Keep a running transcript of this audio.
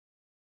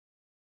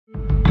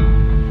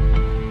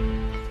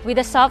with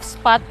a soft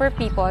spot for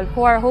people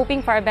who are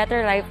hoping for a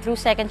better life through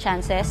second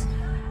chances,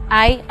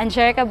 I,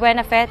 Jerica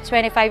Buenafe,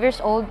 25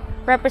 years old,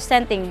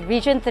 representing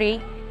Region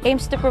 3,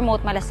 aims to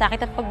promote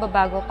malasakit at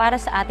pagbabago para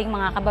sa ating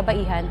mga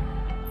kababaihan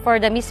for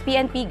the Miss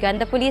PNP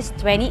Ganda Pulis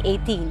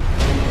 2018.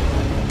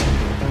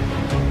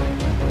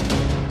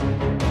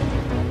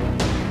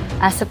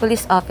 As a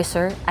police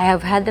officer, I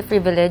have had the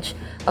privilege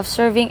of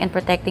serving and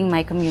protecting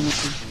my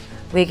community.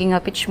 Waking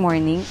up each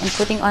morning and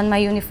putting on my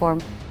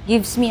uniform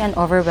gives me an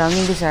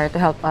overwhelming desire to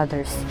help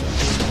others.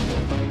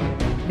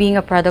 Being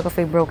a product of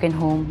a broken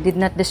home did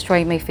not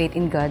destroy my faith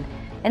in God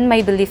and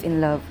my belief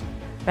in love.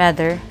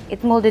 Rather,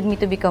 it molded me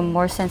to become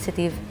more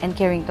sensitive and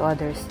caring to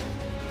others.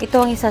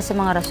 Ito ang isa sa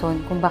mga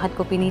rason kung bakit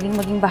ko piniling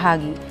maging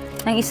bahagi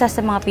ng isa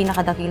sa mga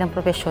pinakadakilang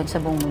propesyon sa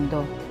buong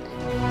mundo.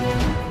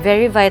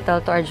 Very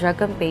vital to our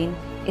drug campaign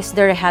is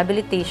the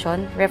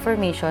rehabilitation,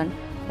 reformation,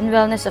 and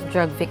wellness of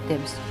drug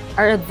victims.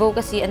 Our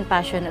advocacy and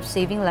passion of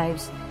saving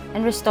lives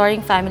and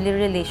restoring family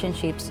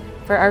relationships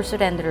for our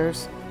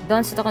surrenderers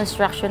dawns the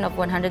construction of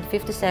 157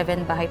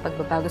 Bahay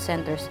Pagbabago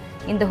Centers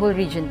in the whole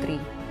Region 3.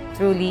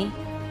 Truly,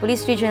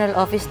 Police Regional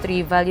Office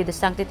 3 value the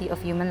sanctity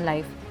of human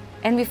life,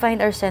 and we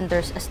find our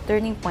centers as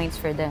turning points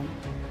for them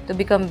to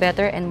become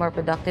better and more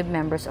productive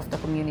members of the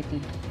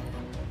community.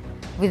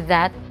 With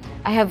that,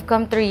 I have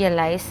come to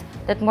realize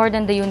that more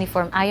than the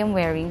uniform I am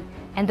wearing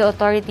and the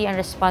authority and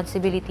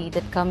responsibility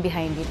that come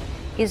behind it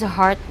is a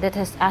heart that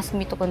has asked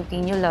me to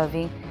continue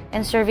loving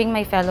and serving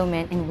my fellow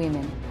men and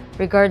women,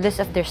 regardless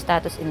of their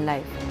status in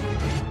life.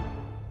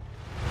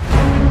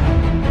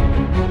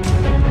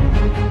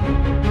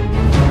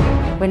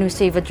 When we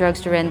save a drug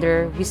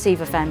surrenderer, we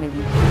save a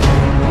family.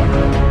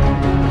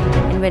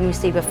 And when we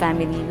save a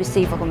family, we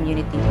save a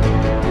community.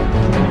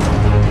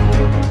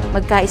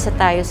 Magkaisa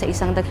tayo sa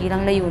isang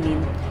dakilang layunin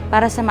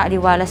para sa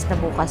maaliwalas na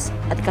bukas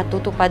at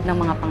katutupad ng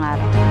mga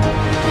pangarap.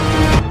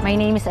 My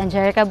name is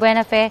Jerica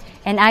Buenafe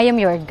and I am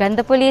your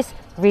Ganda Pulis,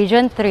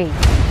 Region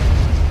 3.